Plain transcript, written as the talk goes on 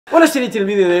Hola, si el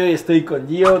vídeo de hoy estoy con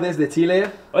Yio desde Chile.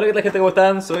 Hola, ¿qué tal, gente? ¿Cómo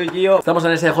están? Soy Yio. Estamos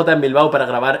en SJ en Bilbao para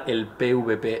grabar el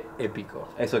PvP épico.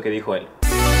 Eso que dijo él.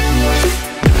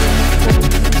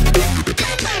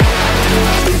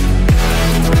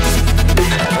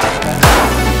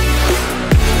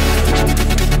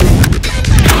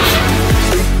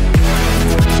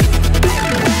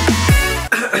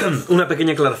 Una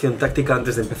pequeña aclaración táctica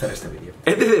antes de empezar este vídeo.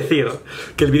 He de decir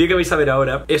que el vídeo que vais a ver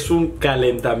ahora es un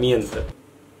calentamiento.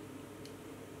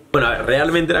 Bueno, a ver,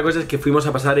 realmente la cosa es que fuimos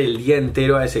a pasar el día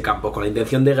entero a ese campo con la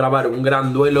intención de grabar un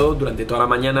gran duelo durante toda la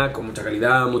mañana con mucha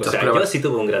calidad, muchas pruebas. Yo sí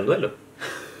tuve un gran duelo.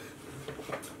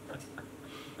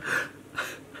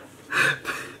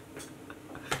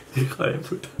 Hijo de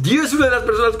puta. Gio es una de las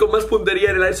personas con más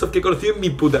puntería en el Airsoft que he conocido en mi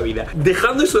puta vida.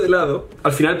 Dejando eso de lado,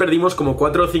 al final perdimos como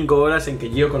 4 o 5 horas en que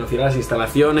Gio conociera las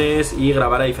instalaciones y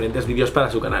grabara diferentes vídeos para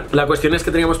su canal. La cuestión es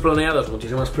que teníamos planeados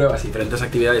muchísimas pruebas y diferentes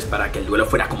actividades para que el duelo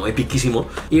fuera como epiquísimo,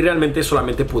 y realmente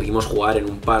solamente pudimos jugar en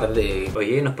un par de...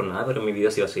 Oye, no es por nada, pero mi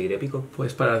vídeo sí va a seguir épico.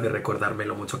 Puedes parar de recordarme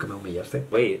lo mucho que me humillaste.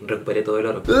 Oye, recuperé todo el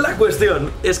oro. La cuestión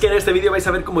es que en este vídeo vais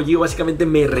a ver cómo Gio básicamente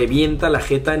me revienta la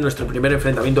jeta en nuestro primer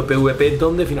enfrentamiento PvP,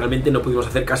 donde finalmente no pudimos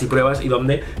hacer casi pruebas y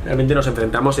donde realmente nos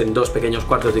enfrentamos en dos pequeños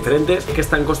cuartos diferentes que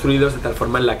están construidos de tal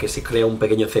forma en la que se crea un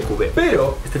pequeño CQB.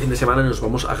 Pero este fin de semana nos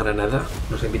vamos a Granada,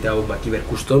 nos ha invitado un Maquiver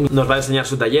Custom, nos va a enseñar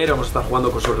su taller, vamos a estar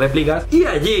jugando con sus réplicas y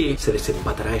allí se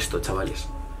desempatará esto, chavales.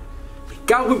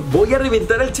 Voy a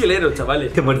reventar al chileno,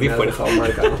 chavales. Te mordí fuera.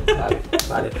 Marca, ¿no?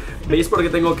 Vale. ¿Veis por qué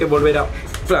tengo que volver a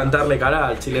plantarle cara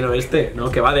al chileno este?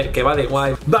 ¿No? Que va de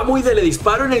guay. Va muy de le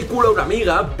disparo en el culo a una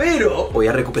amiga, pero voy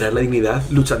a recuperar la dignidad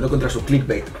luchando contra su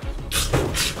clickbait.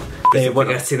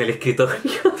 Bueno, en el escritorio.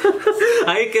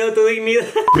 Ahí quedó tu dignidad.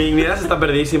 Mi dignidad está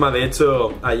perdidísima. De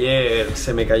hecho, ayer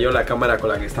se me cayó la cámara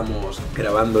con la que estamos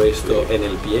grabando esto en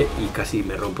el pie y casi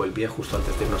me rompo el pie justo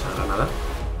antes de irnos a Granada.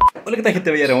 Hola, ¿qué tal, gente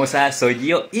bella hermosa? Soy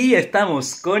Gio y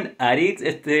estamos con Aritz.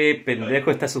 Este pendejo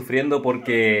está sufriendo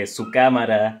porque su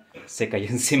cámara se cayó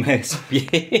encima de su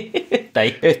pie. Está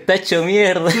ahí. Está hecho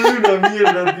mierda. Soy una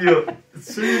mierda, tío.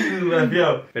 Soy un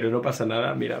desgraciado. Pero no pasa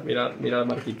nada, mira la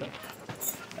marquita.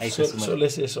 Ahí Solo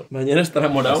es eso. Mañana estará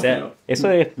morado. O sea,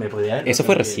 pero... eso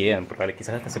fue recién, probable.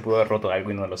 Quizás hasta se pudo haber roto algo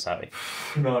y no lo sabe.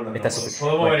 No.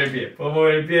 Puedo mover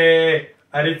el pie.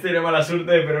 Aritz tiene mala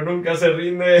suerte, pero nunca se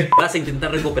rinde. Vas a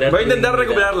intentar recuperar. Voy a intentar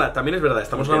recuperarla, también es verdad.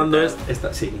 Estamos grabando esto.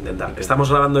 Estamos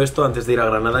grabando esto antes de ir a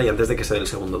Granada y antes de que se dé el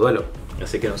segundo duelo.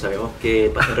 Así que no sabemos qué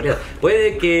pasa en realidad.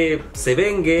 Puede que se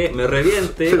vengue, me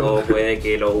reviente, o puede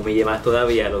que lo humille más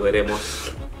todavía, lo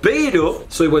veremos. Pero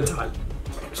soy buen chaval.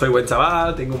 Soy buen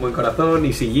chaval, tengo un buen corazón,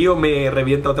 y si Gio me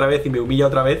revienta otra vez y me humilla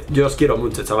otra vez, yo os quiero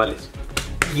mucho, chavales.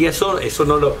 Y eso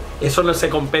no se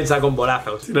compensa con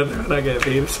bolazos. No tengo nada que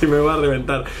decir, si me va a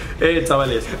reventar.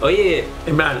 Chavales. Oye,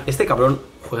 en plan, este cabrón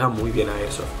juega muy bien a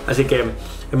eso. Así que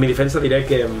en mi defensa diré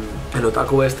que el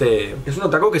otaku este es un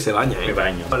otaku que se baña, Me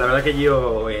baño. La verdad que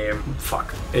yo,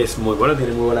 es muy bueno,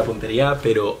 tiene muy buena puntería,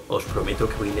 pero os prometo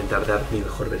que voy a intentar dar mi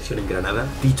mejor versión en Granada.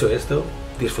 Dicho esto,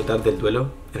 disfrutar del duelo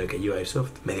en el que Yio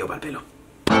Airsoft me dio pa'l pelo.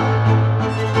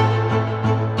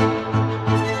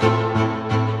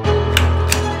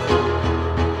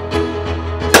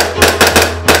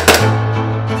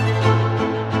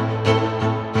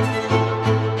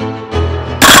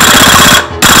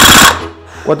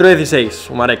 .416,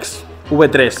 Humarex,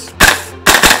 V3. Es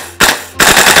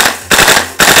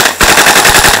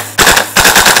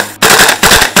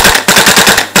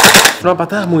una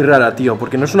patada muy rara, tío,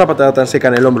 porque no es una patada tan seca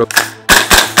en el hombro.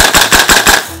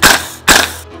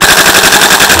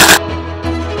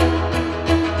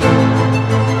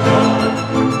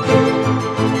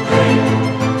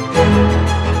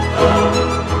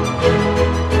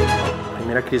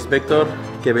 Primera Chris Vector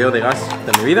que veo de gas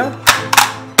de mi vida.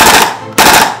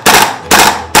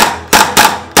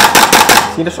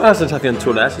 Sí, no es una sensación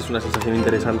chula, sí es una sensación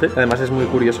interesante. Además es muy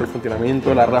curioso el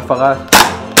funcionamiento, las ráfagas.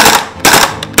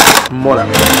 Mola.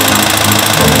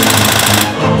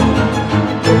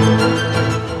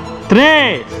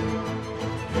 3,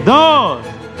 2,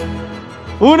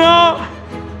 1,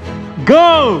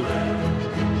 ¡go!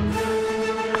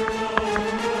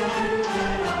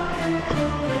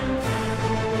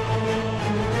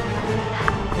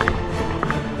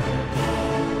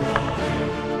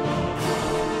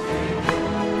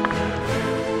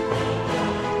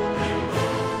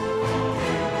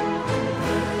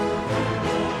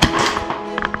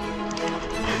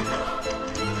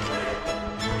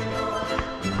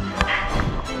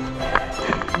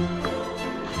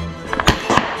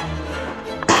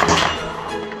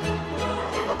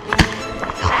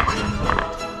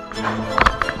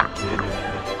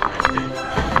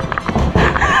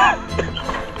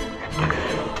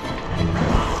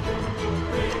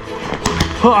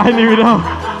 Ay, ni mirado.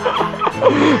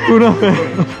 1-0.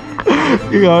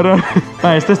 Qué cabrón.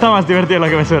 Ah, este está más divertido de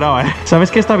lo que me esperaba, ¿eh?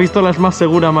 ¿Sabes que esta pistola es más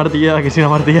segura martillada que sin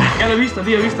martilla? Ya lo he visto,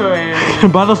 tío, he visto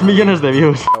Va a 2 millones de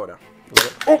views. Ahora.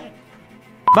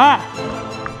 ¡Va!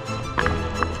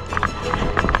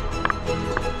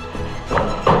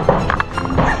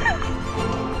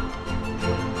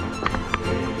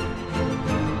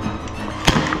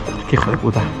 ¡Qué hijo de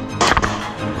puta!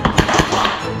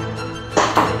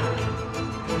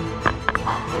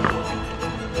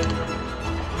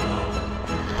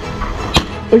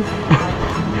 ¡Ay!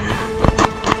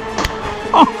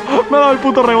 ¡Oh! Me ha dado el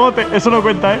puto rebote. Eso no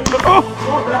cuenta, ¿eh? ¡Oh!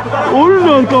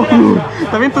 ¡Hola, cabrón!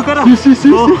 ¿También tu cara? Sí, sí,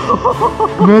 sí, sí.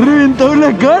 Me ha reventado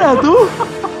la cara, tú.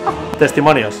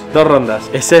 Testimonios, 2 rondas.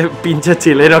 Ese pinche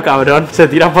chileno cabrón se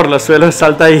tira por los suelos,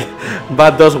 salta y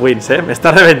va 2 wins, me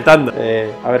está reventando.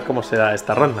 A ver cómo se da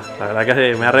esta ronda. La verdad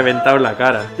que me ha reventado en la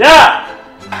cara. ¡Ya!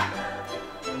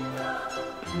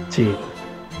 Sí.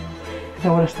 Qué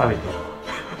bueno está bien.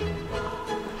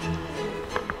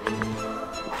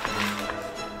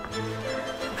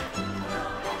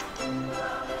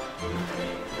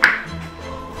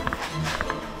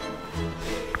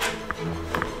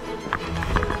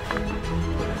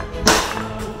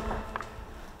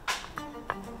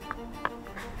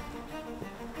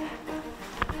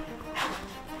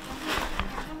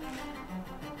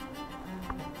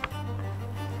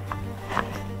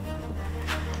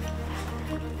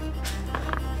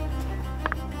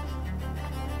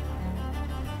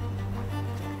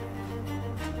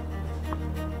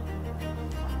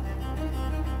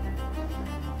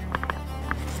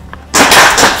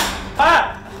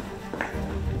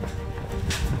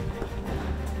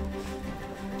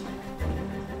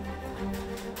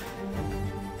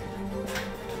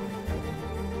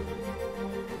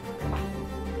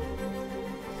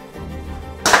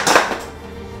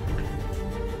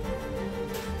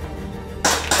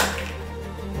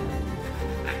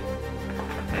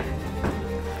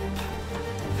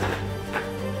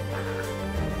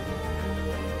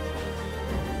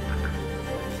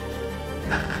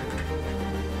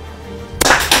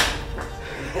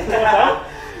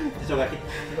 Te choca aquí.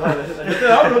 ¿No te he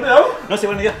dado? ¿No te he dado? No, sí,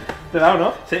 buena idea. ¿Te he dado,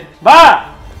 no? Sí. ¡Va!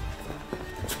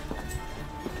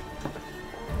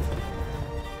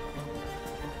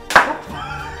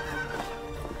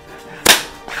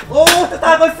 ¡Oh! ¡Te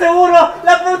estaba con seguro!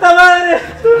 ¡La puta madre!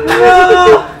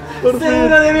 ¡No!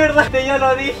 ¡Seguro de mierda! Yo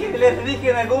lo dije, les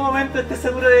dije en algún momento este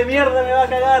seguro de mierda me va a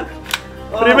cagar.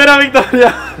 Oh. Primera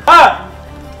victoria. ¡Ah!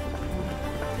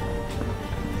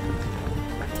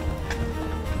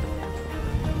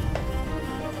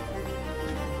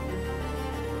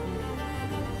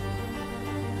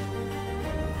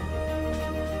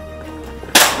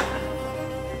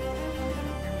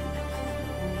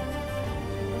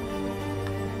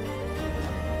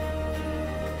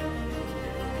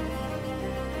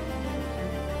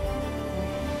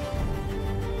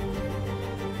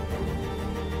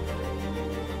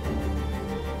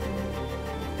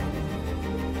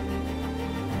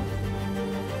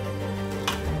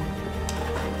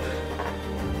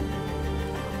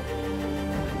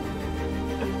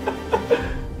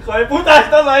 ¡Hijo de puta,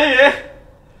 estás ahí,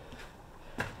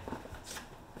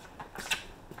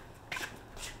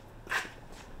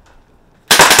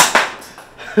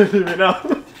 Eliminado.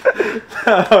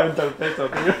 Me ha dado en todo el peso,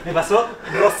 tío. Me pasó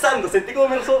rozando, sentí como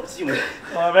me rozó.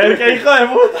 A ver, qué hijo de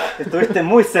puta. Estuviste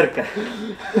muy cerca.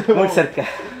 Muy cerca.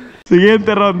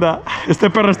 Siguiente ronda. Este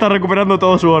perro está recuperando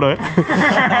todo su oro,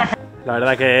 La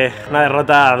verdad que una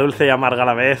derrota dulce y amarga a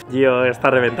la vez. Yio está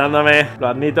reventándome, lo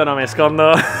admito, no me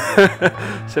escondo.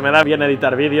 Se me da bien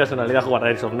editar vídeos, en realidad jugar a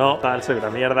Airsoft no. Tal, soy una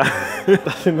mierda.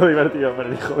 Está siendo divertido, pero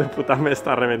el hijo de puta me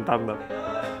está reventando.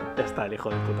 Está el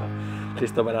hijo de puta.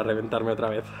 Listo para reventarme otra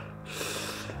vez.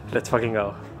 Let's fucking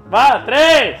go. ¡Va!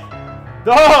 3,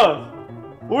 2,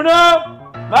 1,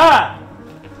 ¡va!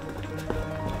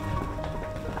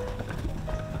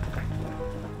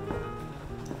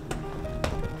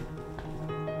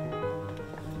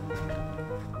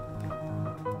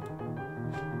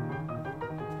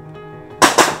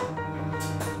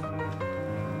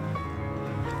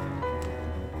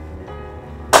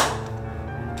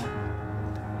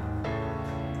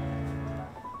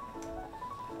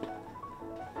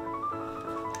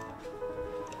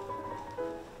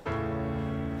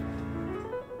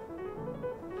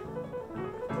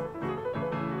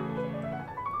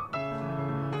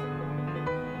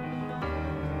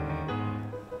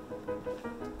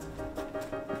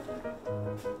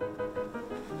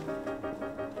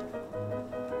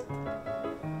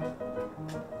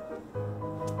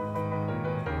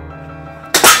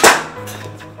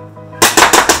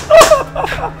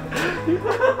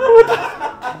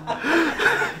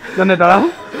 ¿Dónde te ha dado?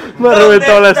 Me ha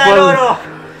reventado la espalda.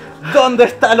 ¿Dónde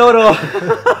está el oro?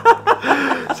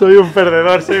 Soy un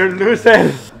perdedor, soy un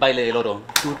loser. Baile del oro.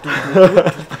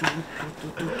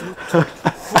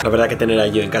 La verdad que tener a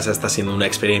Yio en casa está siendo una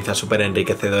experiencia súper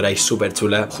enriquecedora y súper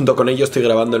chula. Junto con ello estoy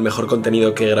grabando el mejor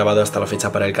contenido que he grabado hasta la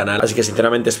fecha para el canal. Así que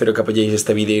sinceramente espero que apoyéis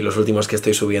este vídeo y los últimos que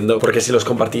estoy subiendo, porque si los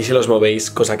compartís y los movéis,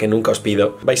 cosa que nunca os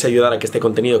pido, vais a ayudar a que este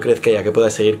contenido crezca y a que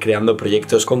pueda seguir creando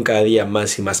proyectos con cada día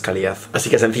más y más calidad. Así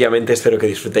que sencillamente espero que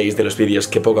disfrutéis de los vídeos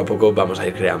que poco a poco vamos a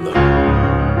ir creando.